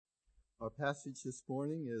Our passage this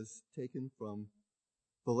morning is taken from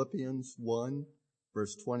Philippians 1,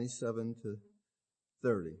 verse 27 to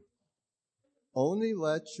 30. Only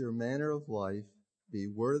let your manner of life be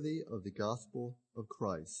worthy of the gospel of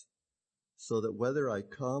Christ, so that whether I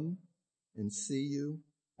come and see you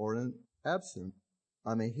or am absent,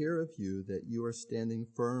 I may hear of you that you are standing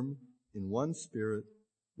firm in one spirit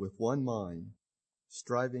with one mind,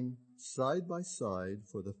 striving side by side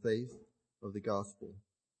for the faith of the gospel,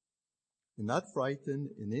 and not frightened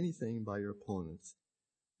in anything by your opponents.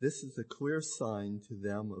 This is a clear sign to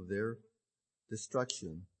them of their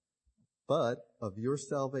destruction, but of your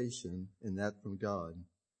salvation, and that from God.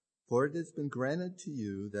 For it has been granted to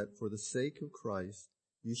you that for the sake of Christ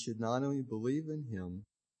you should not only believe in him,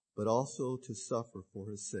 but also to suffer for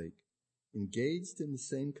his sake, engaged in the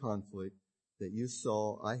same conflict that you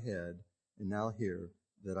saw I had, and now hear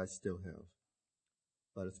that I still have.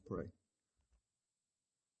 Let us pray.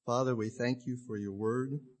 Father, we thank you for your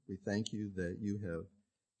word. We thank you that you have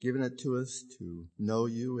given it to us to know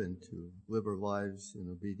you and to live our lives in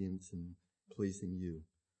obedience and pleasing you.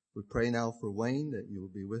 We pray now for Wayne that you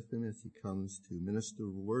will be with him as he comes to minister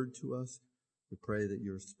the word to us. We pray that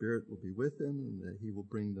your spirit will be with him and that he will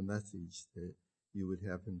bring the message that you would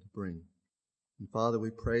have him to bring. And Father, we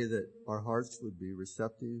pray that our hearts would be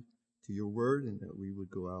receptive to your word and that we would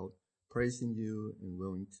go out praising you and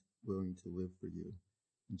willing to live for you.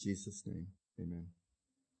 In Jesus' name, amen.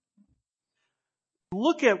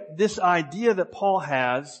 Look at this idea that Paul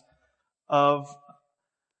has of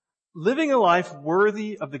living a life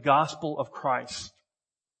worthy of the gospel of Christ.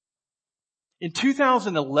 In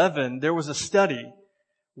 2011, there was a study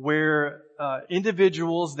where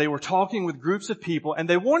individuals, they were talking with groups of people, and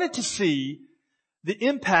they wanted to see the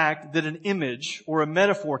impact that an image or a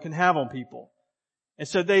metaphor can have on people. And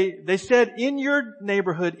so they said, in your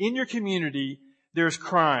neighborhood, in your community, there's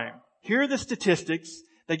crime. Here are the statistics.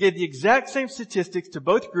 They gave the exact same statistics to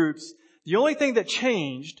both groups. The only thing that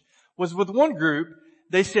changed was with one group,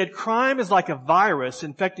 they said crime is like a virus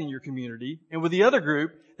infecting your community. And with the other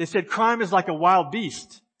group, they said crime is like a wild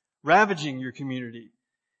beast ravaging your community.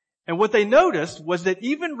 And what they noticed was that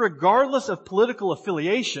even regardless of political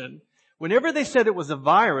affiliation, whenever they said it was a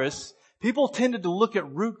virus, people tended to look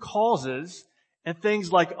at root causes and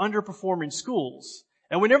things like underperforming schools.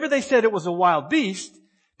 And whenever they said it was a wild beast,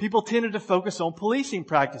 people tended to focus on policing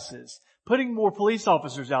practices, putting more police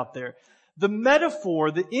officers out there. The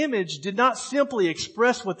metaphor, the image, did not simply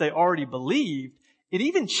express what they already believed. It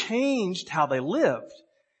even changed how they lived.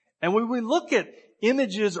 And when we look at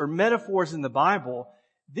images or metaphors in the Bible,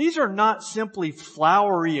 these are not simply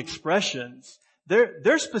flowery expressions.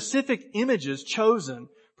 They're specific images chosen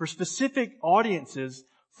for specific audiences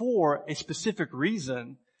for a specific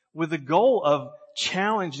reason, with the goal of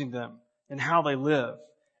challenging them in how they live.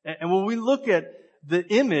 And when we look at the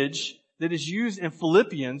image that is used in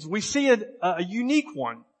Philippians, we see a unique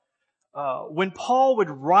one. When Paul would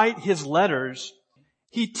write his letters,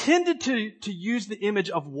 he tended to use the image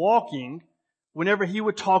of walking whenever he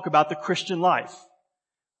would talk about the Christian life.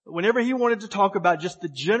 Whenever he wanted to talk about just the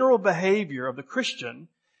general behavior of the Christian,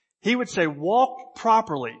 he would say, walk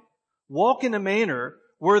properly, walk in a manner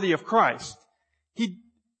worthy of Christ. He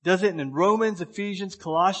does it in Romans, Ephesians,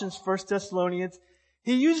 Colossians, 1 Thessalonians.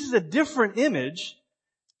 He uses a different image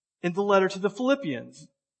in the letter to the Philippians.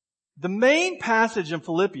 The main passage in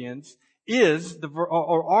Philippians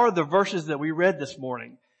are the verses that we read this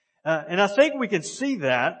morning. And I think we can see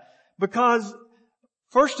that because,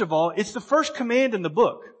 first of all, it's the first command in the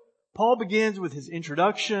book. Paul begins with his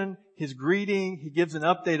introduction, his greeting. He gives an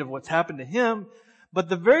update of what's happened to him. But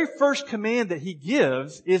the very first command that he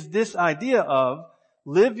gives is this idea of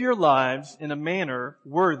live your lives in a manner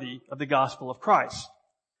worthy of the gospel of Christ.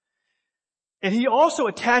 And he also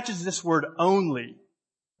attaches this word only.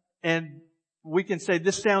 And we can say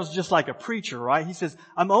this sounds just like a preacher, right? He says,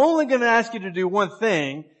 I'm only going to ask you to do one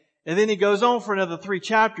thing. And then he goes on for another 3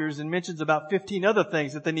 chapters and mentions about 15 other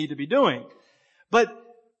things that they need to be doing. But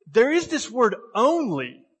there is this word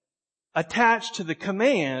only attached to the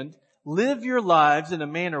command, live your lives in a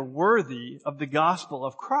manner worthy of the gospel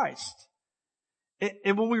of Christ.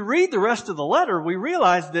 And when we read the rest of the letter, we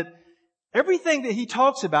realize that everything that he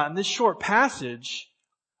talks about in this short passage,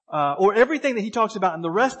 or everything that he talks about in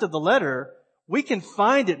the rest of the letter, we can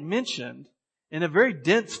find it mentioned in a very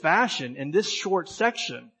dense fashion in this short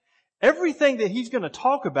section. Everything that he's going to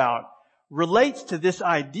talk about relates to this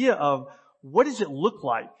idea of what does it look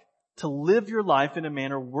like to live your life in a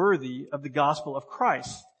manner worthy of the gospel of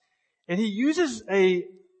Christ. And he uses a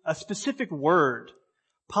specific word,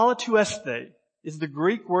 politeueste, is the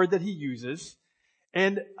Greek word that he uses.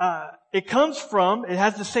 And it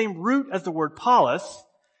has the same root as the word polis,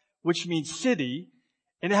 which means city,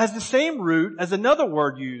 and it has the same root as another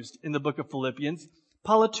word used in the book of Philippians,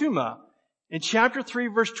 politeuma. In chapter 3,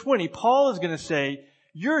 verse 20, Paul is going to say,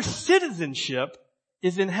 your citizenship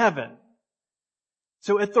is in heaven.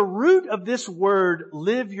 So at the root of this word,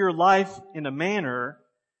 live your life in a manner,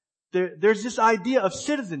 there's this idea of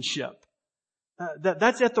citizenship.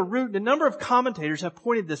 That's at the root. A number of commentators have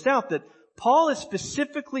pointed this out, that Paul is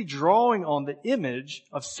specifically drawing on the image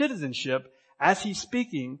of citizenship as he's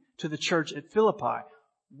speaking to the church at Philippi.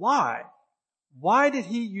 Why? Why did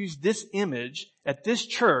he use this image at this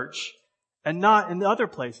church and not in the other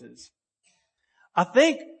places? I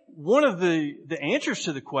think one of the answers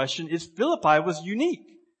to the question is Philippi was unique.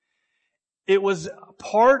 It was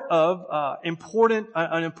part of an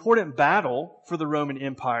important battle for the Roman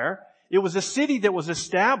Empire. It was a city that was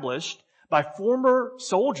established by former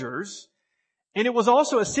soldiers, and it was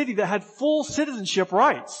also a city that had full citizenship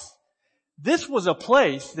rights. This was a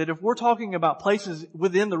place that, if we're talking about places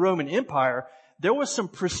within the Roman Empire, there was some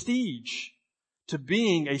prestige to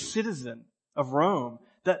being a citizen of Rome.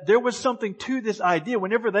 That there was something to this idea.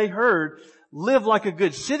 Whenever they heard live like a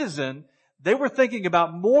good citizen, they were thinking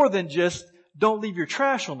about more than just don't leave your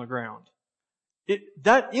trash on the ground.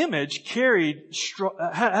 That image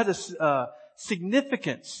had a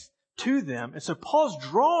significance to them. And so Paul's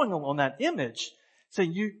drawing on that image,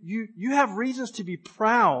 saying you have reasons to be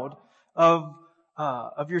proud of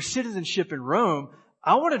your citizenship in Rome.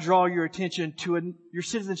 I want to draw your attention to your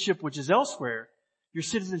citizenship which is elsewhere, your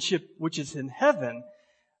citizenship which is in heaven.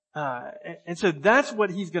 And so that's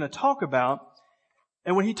what he's going to talk about.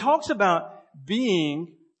 And when he talks about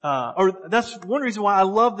being, that's one reason why I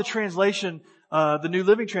love the translation, the New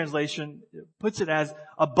Living Translation puts it as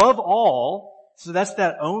above all. So that's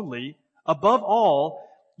that only. Above all,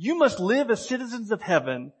 you must live as citizens of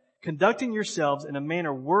heaven, conducting yourselves in a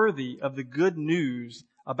manner worthy of the good news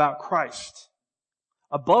about Christ.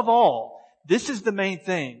 Above all, this is the main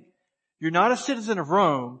thing. You're not a citizen of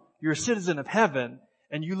Rome. You're a citizen of heaven.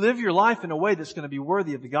 And you live your life in a way that's going to be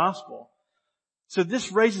worthy of the gospel. So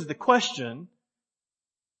this raises the question,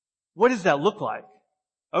 what does that look like?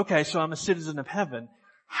 Okay, so I'm a citizen of heaven.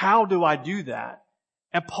 How do I do that?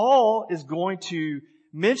 And Paul is going to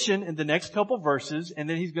mention in the next couple verses, and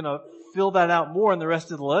then he's going to fill that out more in the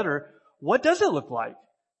rest of the letter. What does it look like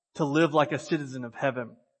to live like a citizen of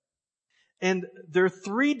heaven? And there are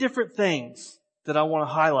three different things that I want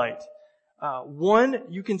to highlight. One,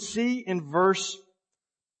 you can see in verse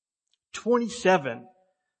 27.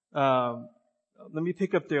 Let me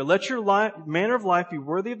pick up there. Let your manner of life be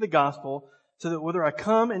worthy of the gospel, so that whether I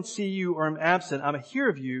come and see you or am absent, I may hear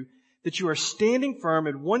of you, that you are standing firm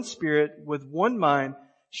in one spirit, with one mind,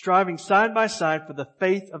 striving side by side for the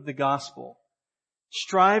faith of the gospel.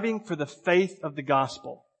 Striving for the faith of the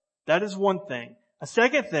gospel. That is one thing. A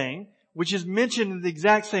second thing, which is mentioned in the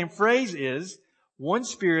exact same phrase, is one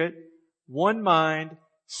spirit, one mind,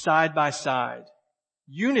 side by side.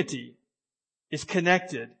 Unity is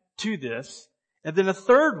connected to this. And then a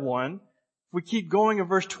third one, if we keep going in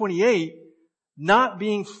verse 28, not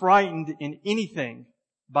being frightened in anything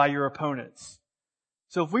by your opponents.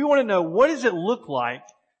 So if we want to know what does it look like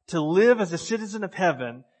to live as a citizen of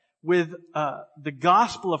heaven with the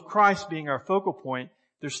gospel of Christ being our focal point,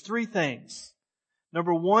 there's three things.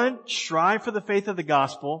 Number one, strive for the faith of the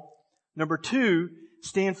gospel. Number two,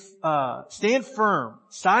 stand firm,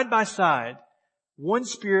 side by side, one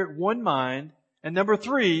spirit, one mind. And number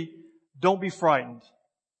three, don't be frightened.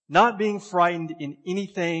 Not being frightened in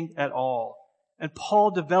anything at all. And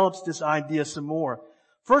Paul develops this idea some more.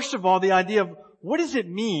 First of all, the idea of what does it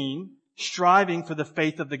mean striving for the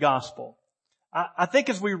faith of the gospel? I think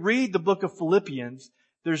as we read the book of Philippians,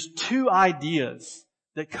 there's two ideas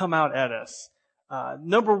that come out at us.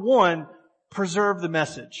 Number one, preserve the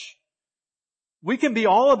message. We can be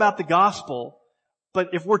all about the gospel, but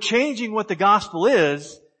if we're changing what the gospel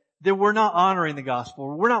is, then we're not honoring the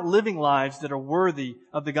gospel. We're not living lives that are worthy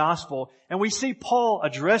of the gospel. And we see Paul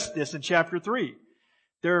address this in chapter 3.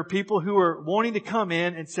 There are people who are wanting to come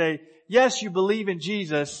in and say, yes, you believe in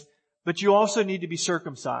Jesus, but you also need to be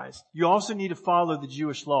circumcised. You also need to follow the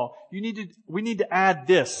Jewish law. We need to add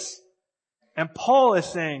this. And Paul is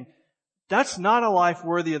saying, that's not a life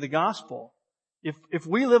worthy of the gospel. If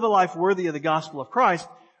we live a life worthy of the gospel of Christ,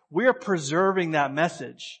 we are preserving that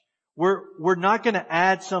message. We're not going to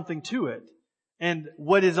add something to it. And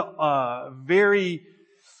what is very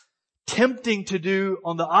tempting to do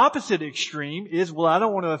on the opposite extreme is, well, I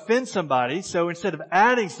don't want to offend somebody, so instead of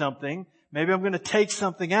adding something, maybe I'm going to take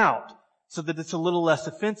something out so that it's a little less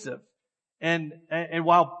offensive. And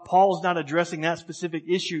while Paul's not addressing that specific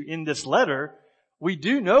issue in this letter, we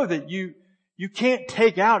do know that you can't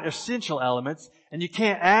take out essential elements and you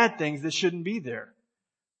can't add things that shouldn't be there.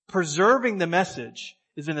 Preserving the message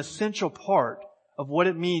is an essential part of what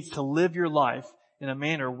it means to live your life in a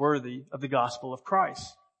manner worthy of the gospel of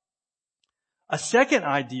Christ. A second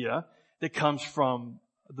idea that comes from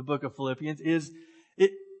the book of Philippians is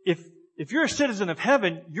if you're a citizen of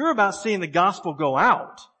heaven, you're about seeing the gospel go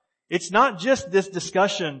out. It's not just this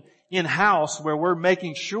discussion in-house where we're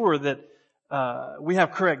making sure that we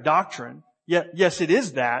have correct doctrine. Yes, it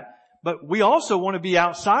is that, but we also want to be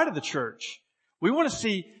outside of the church. We want to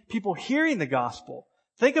see people hearing the gospel.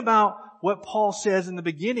 Think about what Paul says in the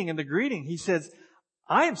beginning in the greeting. He says,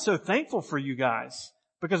 I am so thankful for you guys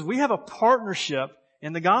because we have a partnership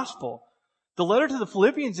in the gospel. The letter to the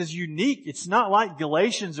Philippians is unique. It's not like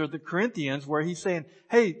Galatians or the Corinthians where he's saying,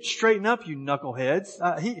 hey, straighten up, you knuckleheads.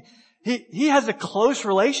 He has a close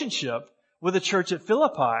relationship with the church at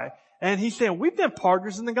Philippi, and he's saying, we've been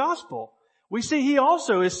partners in the gospel. We see he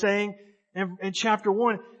also is saying in chapter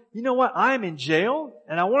 1, you know what, I'm in jail,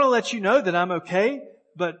 and I want to let you know that I'm okay,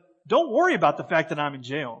 but don't worry about the fact that I'm in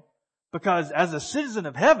jail. Because as a citizen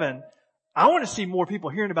of heaven, I want to see more people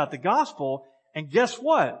hearing about the gospel, and guess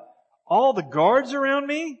what? All the guards around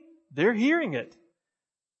me, they're hearing it.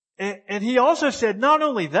 And he also said, not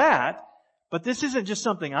only that, but this isn't just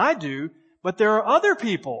something I do, but there are other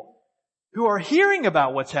people who are hearing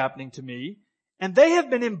about what's happening to me, and they have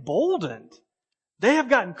been emboldened. They have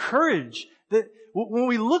gotten courage. When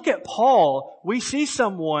we look at Paul, we see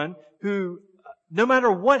someone who, no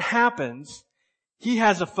matter what happens, he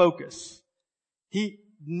has a focus.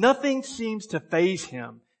 Nothing seems to faze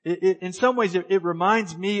him. In some ways, it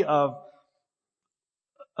reminds me of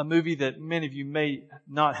a movie that many of you may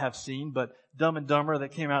not have seen, but Dumb and Dumber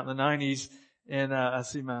that came out in the 90s. And I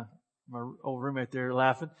see my old roommate there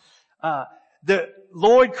laughing.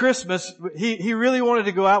 Lloyd Christmas, he really wanted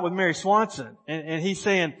to go out with Mary Swanson. And he's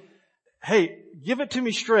saying, hey, give it to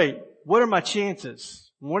me straight. What are my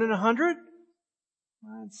chances? 1 in 100?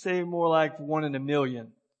 I'd say more like 1 in a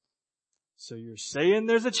million. So you're saying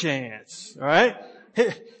there's a chance, all right?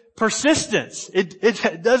 Persistence.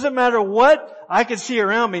 It doesn't matter what I can see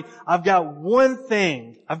around me. I've got one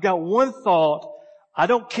thing. I've got one thought. I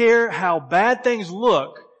don't care how bad things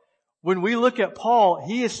look. When we look at Paul,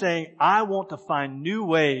 he is saying, I want to find new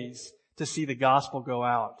ways to see the gospel go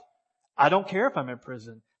out. I don't care if I'm in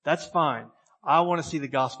prison. That's fine. I want to see the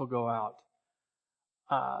gospel go out.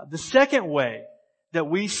 The second way that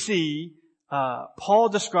we see Paul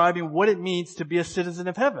describing what it means to be a citizen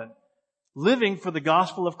of heaven, living for the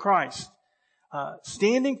gospel of Christ,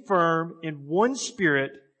 standing firm in one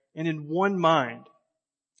spirit and in one mind.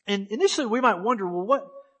 And initially we might wonder,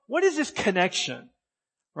 well, what is this connection?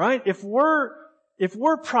 Right? If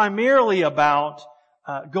we're primarily about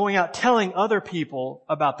going out telling other people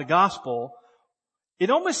about the gospel, it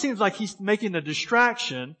almost seems like he's making a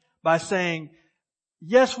distraction by saying,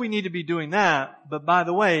 yes, we need to be doing that, but by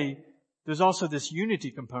the way, there's also this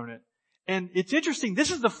unity component. And it's interesting, this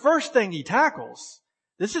is the first thing he tackles.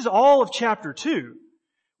 This is all of chapter 2,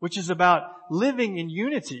 which is about living in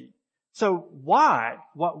unity. So why?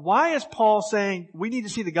 Why is Paul saying we need to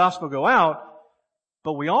see the gospel go out,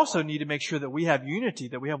 but we also need to make sure that we have unity,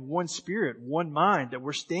 that we have one spirit, one mind, that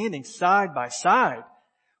we're standing side by side?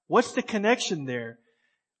 What's the connection there?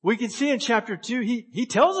 We can see in chapter 2, he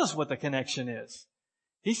tells us what the connection is.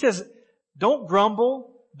 He says, don't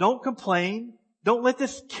grumble, don't complain, don't let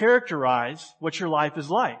this characterize what your life is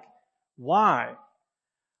like. Why?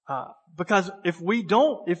 Because if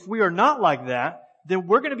we are not like that, then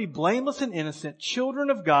we're going to be blameless and innocent, children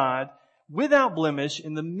of God, without blemish,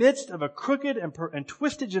 in the midst of a crooked and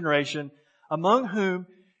twisted generation, among whom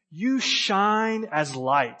you shine as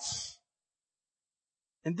lights.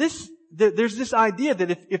 And there's this idea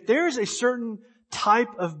that if there's a certain type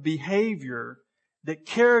of behavior that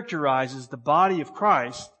characterizes the body of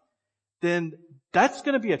Christ, then that's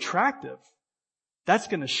going to be attractive. That's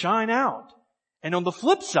going to shine out. And on the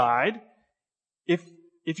flip side, if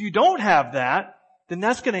you don't have that, then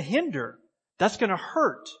that's going to hinder. That's going to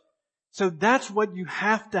hurt. So that's what you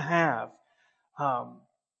have to have.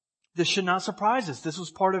 This should not surprise us. This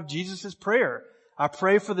was part of Jesus' prayer. I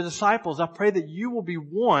pray for the disciples. I pray that you will be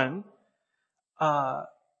one,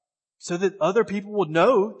 so that other people will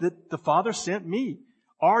know that the Father sent me.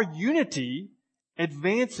 Our unity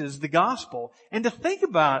advances the gospel. And to think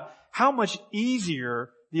about how much easier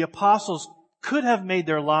the apostles could have made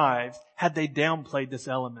their lives had they downplayed this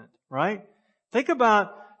element, right? Think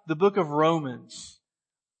about the book of Romans.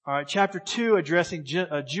 All right, chapter 2 addressing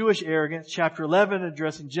Jewish arrogance, chapter 11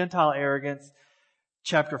 addressing Gentile arrogance,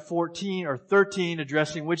 chapter 14 or 13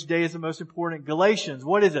 addressing which day is the most important. Galatians,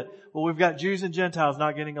 what is it? Well, we've got Jews and Gentiles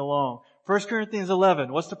not getting along. 1 Corinthians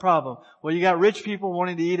 11, what's the problem? Well, you got rich people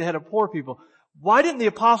wanting to eat ahead of poor people. Why didn't the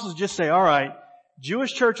apostles just say, all right,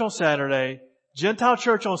 Jewish church on Saturday, Gentile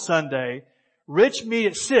church on Sunday, rich meet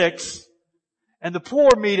at 6, and the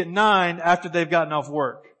poor meet at 9 after they've gotten off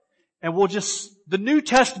work? And the New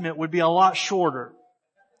Testament would be a lot shorter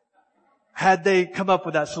had they come up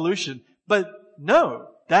with that solution. But no,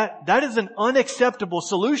 that is an unacceptable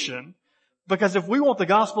solution, because if we want the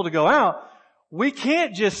gospel to go out, we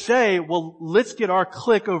can't just say, well, let's get our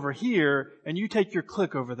clique over here and you take your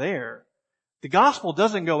clique over there. The gospel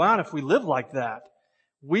doesn't go out if we live like that.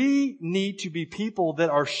 We need to be people that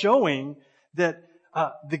are showing that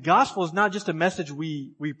the gospel is not just a message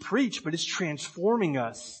we preach, but it's transforming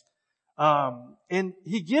us. And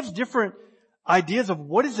he gives different ideas of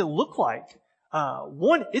what does it look like.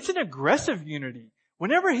 One, it's an aggressive unity.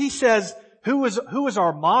 Whenever he says, who is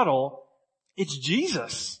our model, it's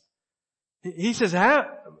Jesus. He says,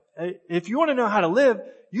 if you want to know how to live,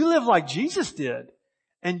 you live like Jesus did.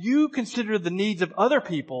 And you consider the needs of other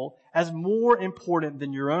people as more important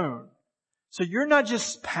than your own. So you're not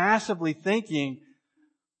just passively thinking,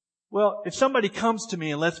 well, if somebody comes to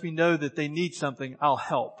me and lets me know that they need something, I'll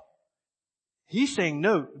help. He's saying,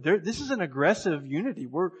 no, this is an aggressive unity.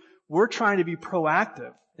 We're trying to be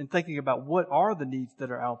proactive in thinking about what are the needs that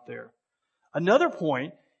are out there. Another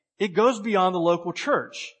point, it goes beyond the local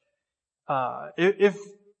church. If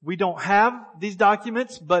we don't have these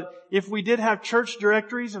documents, but if we did have church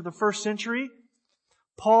directories of the first century,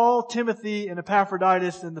 Paul, Timothy, and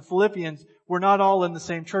Epaphroditus and the Philippians were not all in the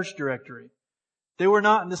same church directory. They were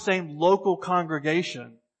not in the same local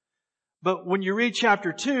congregation. But when you read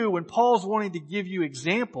chapter 2, when Paul's wanting to give you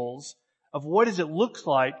examples of what does it look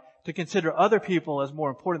like to consider other people as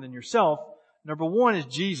more important than yourself, number 1 is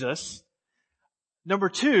Jesus. Number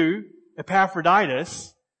 2,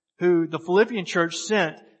 Epaphroditus, who the Philippian church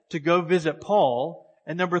sent to go visit Paul.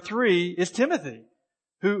 And number 3 is Timothy,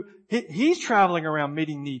 who he's traveling around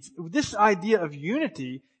meeting needs. This idea of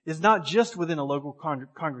unity is not just within a local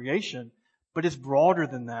congregation, but it's broader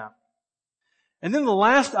than that. And then the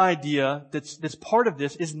last idea that's part of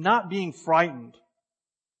this is not being frightened.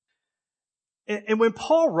 And when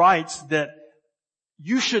Paul writes that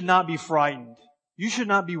you should not be frightened, you should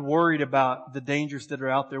not be worried about the dangers that are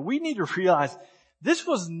out there, we need to realize this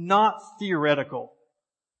was not theoretical.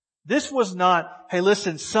 This was not, hey,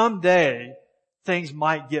 listen, someday things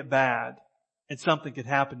might get bad and something could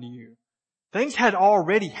happen to you. Things had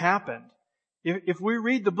already happened. If we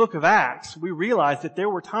read the book of Acts, we realize that there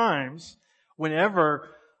were times whenever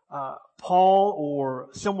Paul or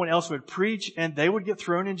someone else would preach and they would get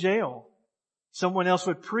thrown in jail. Someone else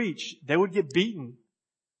would preach, they would get beaten.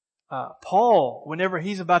 Paul, whenever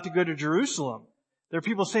he's about to go to Jerusalem, there are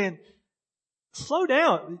people saying, slow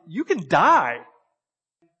down, you can die.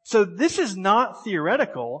 So this is not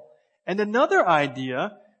theoretical. And another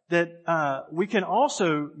idea that we can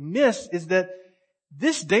also miss is that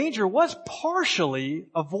this danger was partially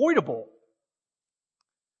avoidable.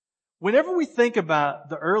 Whenever we think about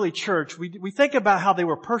the early church, we think about how they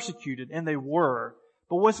were persecuted, and they were.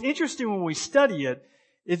 But what's interesting when we study it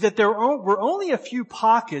is that there were only a few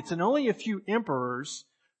pockets and only a few emperors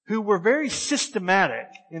who were very systematic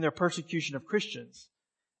in their persecution of Christians.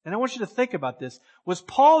 And I want you to think about this. Was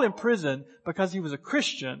Paul in prison because he was a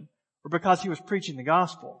Christian or because he was preaching the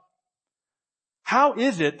gospel? How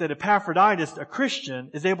is it that Epaphroditus, a Christian,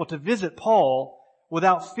 is able to visit Paul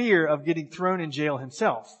without fear of getting thrown in jail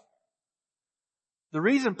himself? The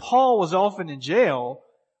reason Paul was often in jail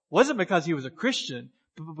wasn't because he was a Christian,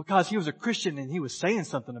 but because he was a Christian and he was saying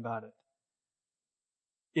something about it.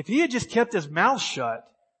 If he had just kept his mouth shut,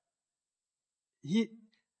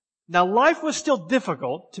 now life was still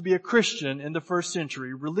difficult to be a Christian in the first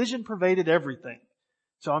century. Religion pervaded everything.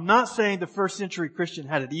 So I'm not saying the first century Christian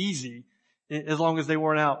had it easy as long as they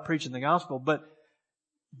weren't out preaching the gospel, but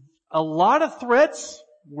a lot of threats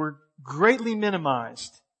were greatly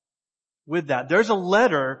minimized with that. There's a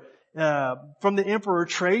letter from the Emperor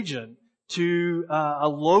Trajan to a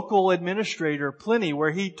local administrator, Pliny,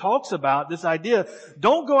 where he talks about this idea,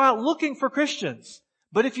 don't go out looking for Christians,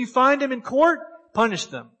 but if you find them in court, punish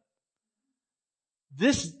them.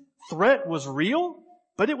 This threat was real,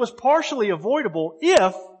 but it was partially avoidable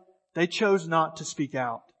if they chose not to speak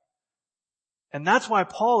out. And that's why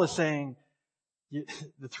Paul is saying,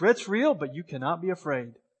 the threat's real, but you cannot be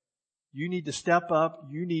afraid. You need to step up.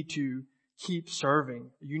 You need to keep serving.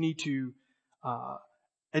 You need to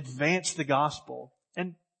advance the gospel.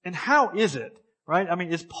 And And how is it, right? I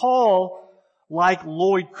mean, is Paul like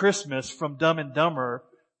Lloyd Christmas from Dumb and Dumber,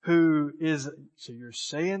 who is, so you're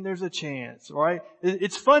saying there's a chance, right?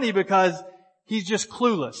 It's funny because he's just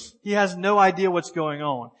clueless. He has no idea what's going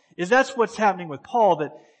on. That's what's happening with Paul,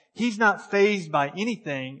 that he's not fazed by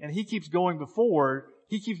anything and he keeps going forward.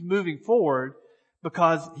 He keeps moving forward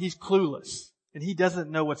because he's clueless and he doesn't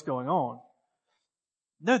know what's going on.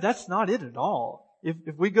 No, that's not it at all.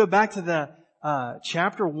 If we go back to the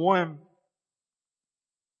chapter 1,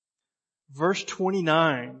 verse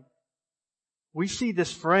 29, we see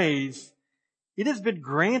this phrase, "It has been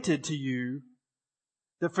granted to you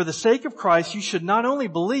that for the sake of Christ you should not only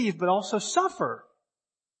believe but also suffer."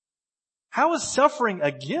 How is suffering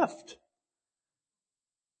a gift?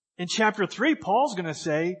 In chapter 3, Paul's going to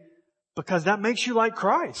say, because that makes you like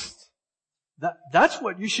Christ. That's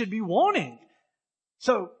what you should be wanting.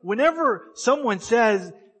 So whenever someone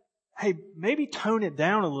says, hey, maybe tone it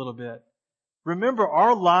down a little bit. Remember,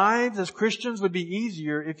 our lives as Christians would be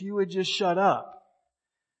easier if you would just shut up.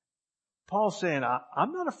 Paul's saying,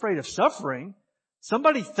 I'm not afraid of suffering.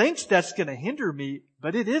 Somebody thinks that's going to hinder me,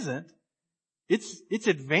 but it isn't. It's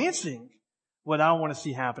advancing what I want to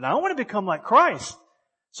see happen. I want to become like Christ.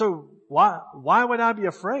 So why would I be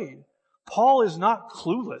afraid? Paul is not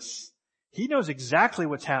clueless. He knows exactly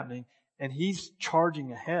what's happening and he's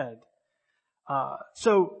charging ahead.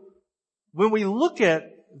 So when we look at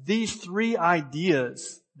these three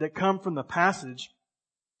ideas that come from the passage,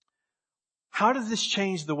 how does this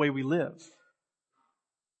change the way we live?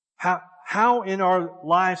 How in our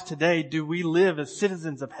lives today do we live as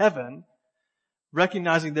citizens of heaven,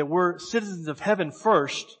 recognizing that we're citizens of heaven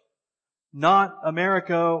first, not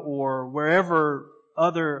America or whatever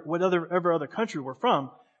other country we're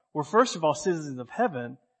from? We're first of all citizens of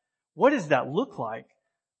heaven. What does that look like?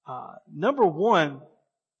 Number one,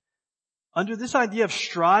 under this idea of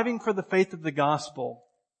striving for the faith of the gospel,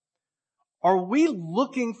 are we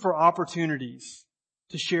looking for opportunities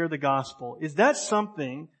to share the gospel? Is that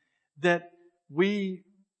something that we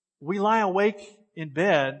lie awake in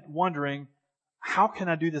bed wondering, how can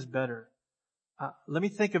I do this better? Let me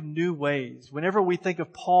think of new ways. Whenever we think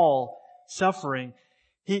of Paul suffering,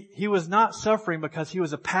 he was not suffering because he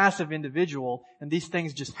was a passive individual and these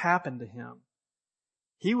things just happened to him.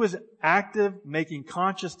 He was active, making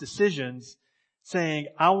conscious decisions, saying,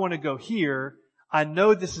 I want to go here. I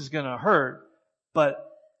know this is going to hurt, but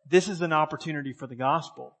this is an opportunity for the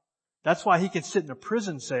gospel. That's why he can sit in a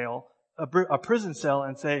prison cell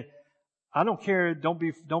and say, I don't care. Don't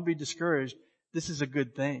be discouraged. This is a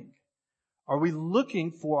good thing. Are we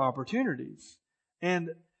looking for opportunities? And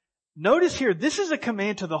notice here, this is a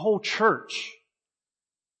command to the whole church.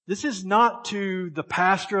 This is not to the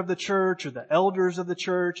pastor of the church or the elders of the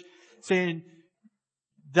church saying,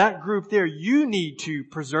 that group there, you need to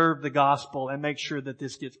preserve the gospel and make sure that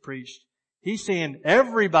this gets preached. He's saying,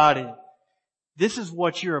 everybody, this is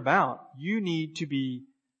what you're about. You need to be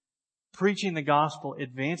preaching the gospel,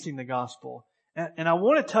 advancing the gospel. And I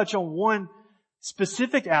want to touch on one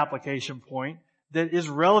specific application point that is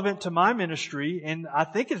relevant to my ministry, and I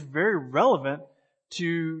think is very relevant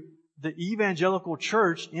to the evangelical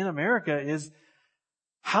church in America, is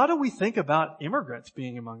how do we think about immigrants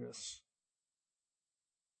being among us?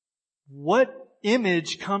 What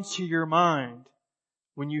image comes to your mind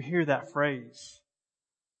when you hear that phrase?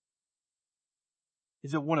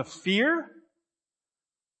 Is it one of fear?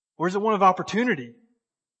 Or is it one of opportunity?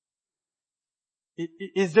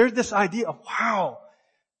 Is there this idea of, wow,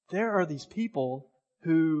 there are these people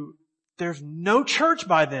who there's no church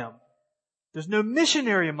by them. There's no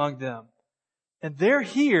missionary among them. And they're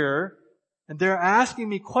here and they're asking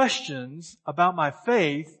me questions about my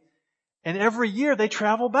faith, and every year they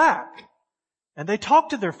travel back and they talk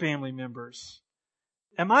to their family members.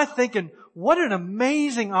 Am I thinking, what an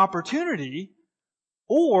amazing opportunity?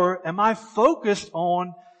 Or am I focused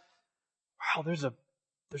on, wow, there's a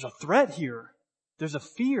threat here. There's a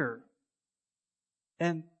fear.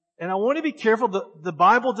 And I want to be careful. The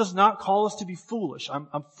Bible does not call us to be foolish.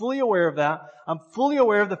 I'm fully aware of that. I'm fully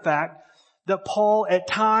aware of the fact that Paul at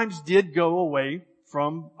times did go away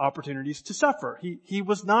from opportunities to suffer. He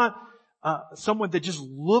was not someone that just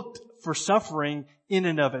looked for suffering in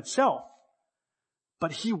and of itself.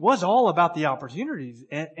 But he was all about the opportunities.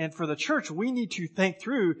 And for the church, we need to think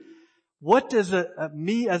through, what does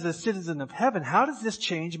me as a citizen of heaven, how does this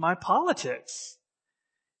change my politics?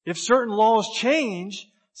 If certain laws change,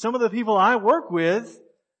 some of the people I work with,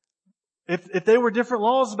 if they were different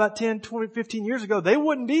laws about 10, 20, 15 years ago, they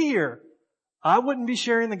wouldn't be here. I wouldn't be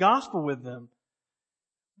sharing the gospel with them.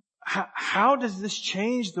 How does this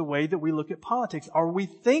change the way that we look at politics? Are we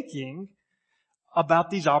thinking about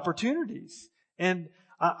these opportunities. And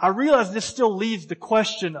I realize this still leaves the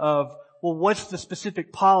question of, well, what's the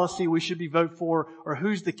specific policy we should be vote for, or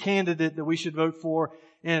who's the candidate that we should vote for?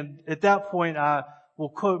 And at that point, I will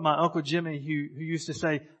quote my Uncle Jimmy who used to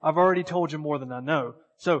say, I've already told you more than I know.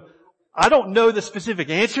 So I don't know the specific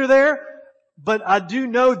answer there, but I do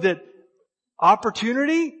know that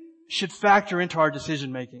opportunity should factor into our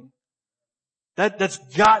decision making. That's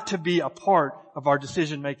got to be a part of our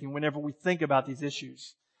decision making whenever we think about these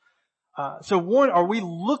issues. So one, are we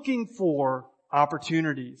looking for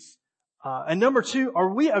opportunities? And number two,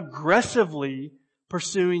 are we aggressively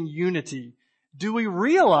pursuing unity? Do we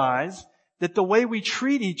realize that the way we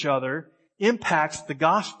treat each other impacts the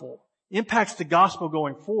gospel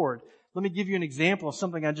going forward? Let me give you an example of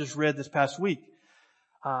something I just read this past week.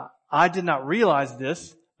 I did not realize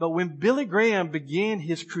this, but when Billy Graham began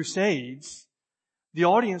his crusades, the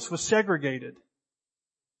audience was segregated.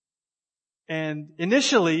 And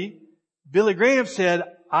initially, Billy Graham said,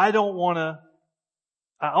 I want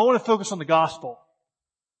to focus on the gospel.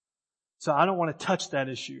 So I don't want to touch that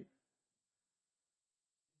issue.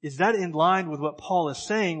 Is that in line with what Paul is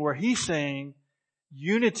saying, where he's saying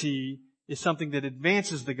unity is something that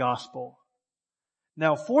advances the gospel?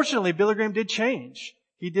 Now, fortunately, Billy Graham did change.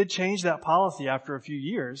 He did change that policy after a few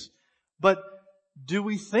years. But do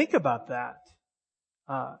we think about that?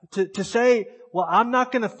 To say, well, I'm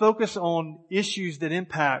not going to focus on issues that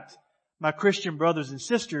impact my Christian brothers and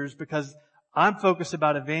sisters because I'm focused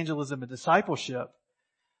about evangelism and discipleship.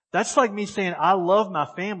 That's like me saying, I love my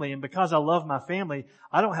family, and because I love my family,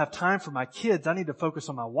 I don't have time for my kids. I need to focus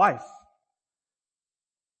on my wife.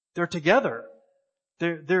 They're together.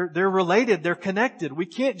 They're related. They're connected. We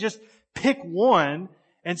can't just pick one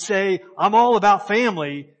and say, I'm all about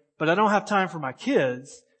family, but I don't have time for my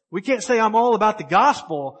kids. We can't say I'm all about the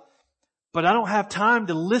gospel, but I don't have time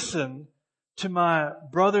to listen to my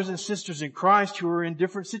brothers and sisters in Christ who are in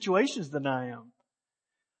different situations than I am.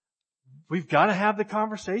 We've got to have the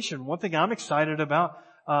conversation. One thing I'm excited about,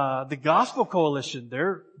 the Gospel Coalition,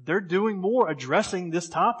 they're doing more addressing this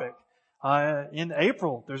topic. In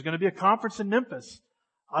April, there's going to be a conference in Memphis.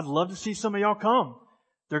 I'd love to see some of y'all come.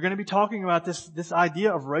 They're going to be talking about this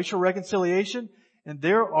idea of racial reconciliation, and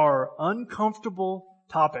there are uncomfortable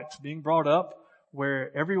topics being brought up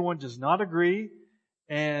where everyone does not agree,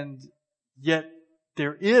 and yet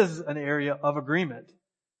there is an area of agreement.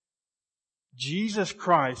 Jesus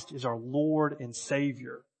Christ is our Lord and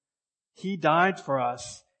Savior. He died for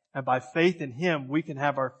us, and by faith in Him, we can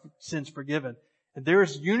have our sins forgiven. And there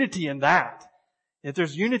is unity in that. If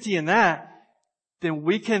there's unity in that, then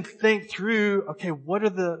we can think through, okay, what are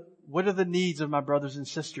the needs of my brothers and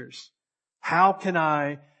sisters? How can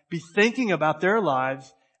I be thinking about their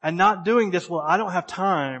lives and not doing this, well, I don't have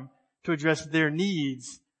time to address their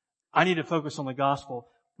needs. I need to focus on the gospel.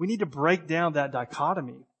 We need to break down that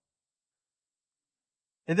dichotomy.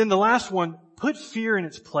 And then the last one, put fear in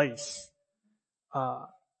its place.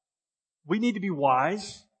 We need to be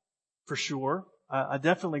wise, for sure. I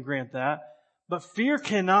definitely grant that. But fear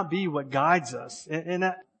cannot be what guides us.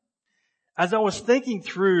 And as I was thinking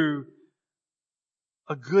through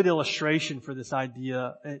a good illustration for this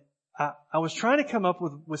idea, I was trying to come up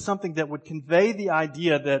with something that would convey the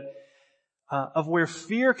idea that of where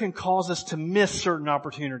fear can cause us to miss certain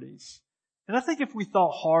opportunities. And I think if we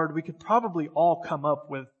thought hard, we could probably all come up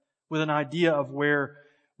with an idea of where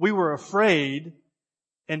we were afraid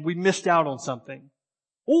and we missed out on something.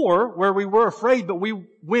 Or where we were afraid, but we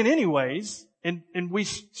went anyways, and we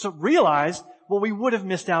realized what we would have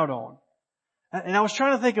missed out on. And I was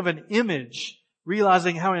trying to think of an image,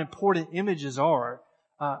 realizing how important images are.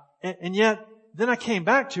 And yet, then I came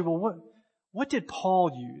back to, well, what did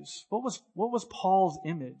Paul use? What was Paul's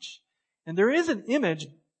image? And there is an image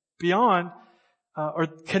beyond, or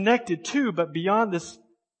connected to, but beyond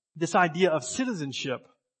this idea of citizenship.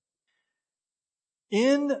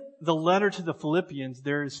 In the letter to the Philippians,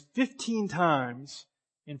 there is 15 times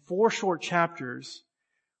in 4 short chapters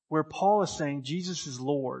where Paul is saying Jesus is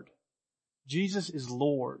Lord. Jesus is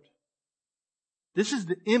Lord. This is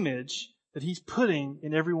the image that he's putting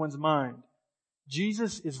in everyone's mind.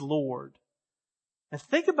 Jesus is Lord. And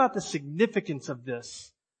think about the significance of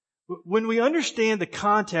this. When we understand the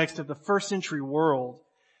context of the first century world,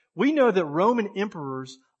 we know that Roman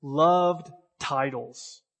emperors loved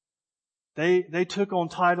titles. They took on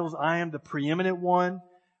titles, I am the preeminent one.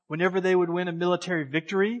 Whenever they would win a military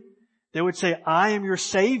victory, they would say, I am your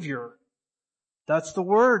Savior. That's the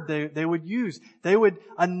word they would use. They would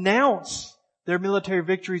announce their military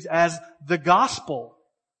victories as the gospel.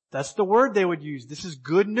 That's the word they would use. This is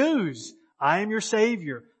good news. I am your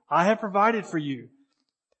Savior. I have provided for you.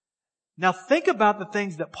 Now think about the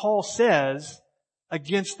things that Paul says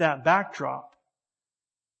against that backdrop.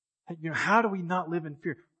 How do we not live in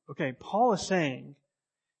fear? Okay, Paul is saying,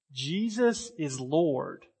 Jesus is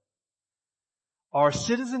Lord. Our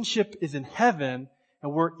citizenship is in heaven,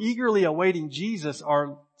 and we're eagerly awaiting Jesus,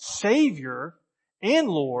 our Savior and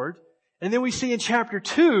Lord. And then we see in chapter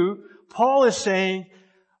 2, Paul is saying,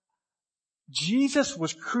 Jesus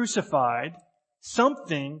was crucified,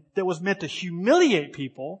 something that was meant to humiliate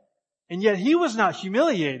people, and yet He was not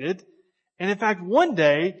humiliated. And in fact, one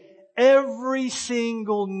day, every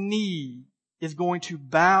single knee is going to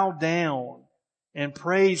bow down and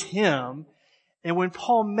praise Him. And when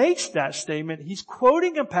Paul makes that statement, he's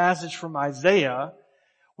quoting a passage from Isaiah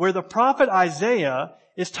where the prophet Isaiah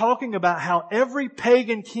is talking about how every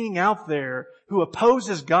pagan king out there who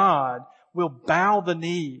opposes God will bow the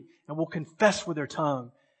knee and will confess with their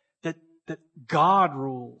tongue that God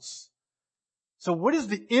rules. So what is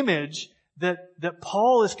the image that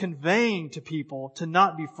Paul is conveying to people to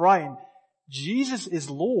not be frightened? Jesus is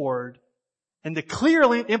Lord, and the clear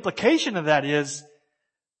implication of that is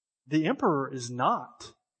the emperor is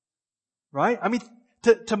not. Right? I mean,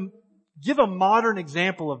 to give a modern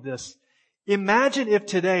example of this, imagine if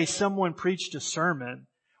today someone preached a sermon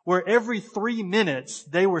where every 3 minutes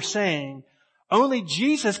they were saying, only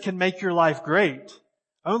Jesus can make your life great.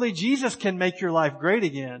 Only Jesus can make your life great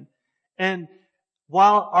again. And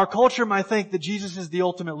while our culture might think that Jesus is the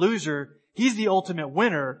ultimate loser, He's the ultimate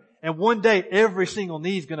winner. And one day every single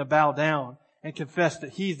knee is going to bow down and confess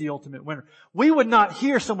that He's the ultimate winner. We would not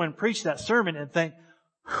hear someone preach that sermon and think,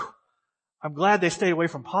 I'm glad they stayed away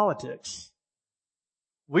from politics.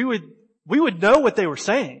 We would know what they were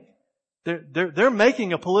saying. They're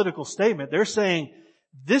making a political statement. They're saying,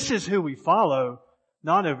 this is who we follow,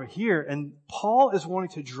 not over here. And Paul is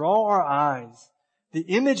wanting to draw our eyes. The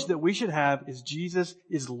image that we should have is Jesus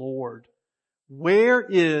is Lord. Where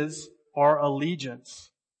is our allegiance?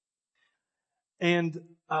 And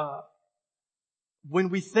when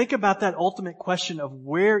we think about that ultimate question of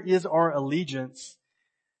where is our allegiance,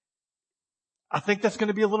 I think that's going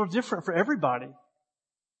to be a little different for everybody.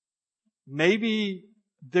 Maybe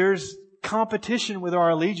there's competition with our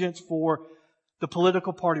allegiance for the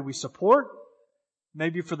political party we support,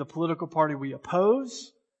 maybe for the political party we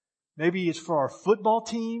oppose, maybe it's for our football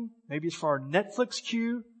team, maybe it's for our Netflix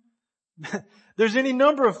queue. There's any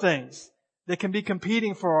number of things that can be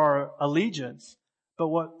competing for our allegiance. But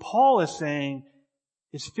what Paul is saying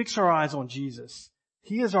is fix our eyes on Jesus.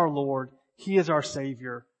 He is our Lord. He is our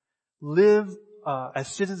Savior. Live as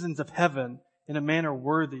citizens of heaven in a manner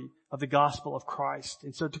worthy of the gospel of Christ.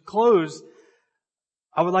 And so to close,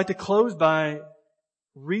 I would like to close by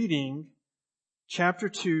reading chapter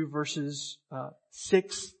 2, verses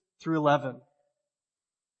 6 through 11.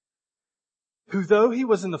 Who, though He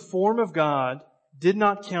was in the form of God, did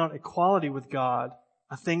not count equality with God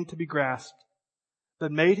a thing to be grasped,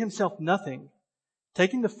 but made Himself nothing,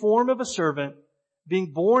 taking the form of a servant,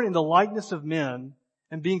 being born in the likeness of men,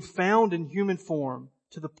 and being found in human form,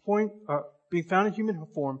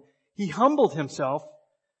 He humbled Himself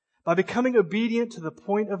by becoming obedient to the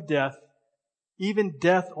point of death, even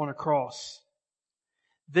death on a cross.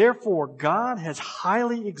 Therefore, God has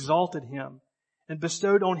highly exalted Him and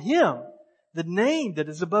bestowed on Him the name that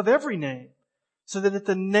is above every name, so that at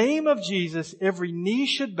the name of Jesus every knee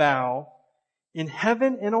should bow in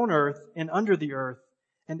heaven and on earth and under the earth,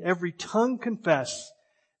 and every tongue confess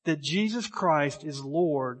that Jesus Christ is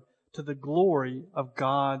Lord, to the glory of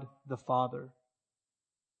God the Father.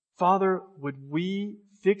 Father, would we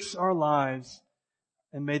fix our lives,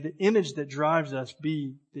 and may the image that drives us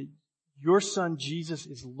be that Your Son Jesus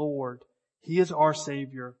is Lord. He is our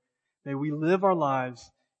Savior. May we live our lives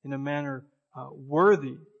in a manner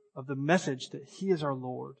worthy of the message that He is our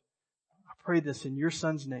Lord. I pray this in Your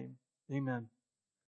Son's name. Amen.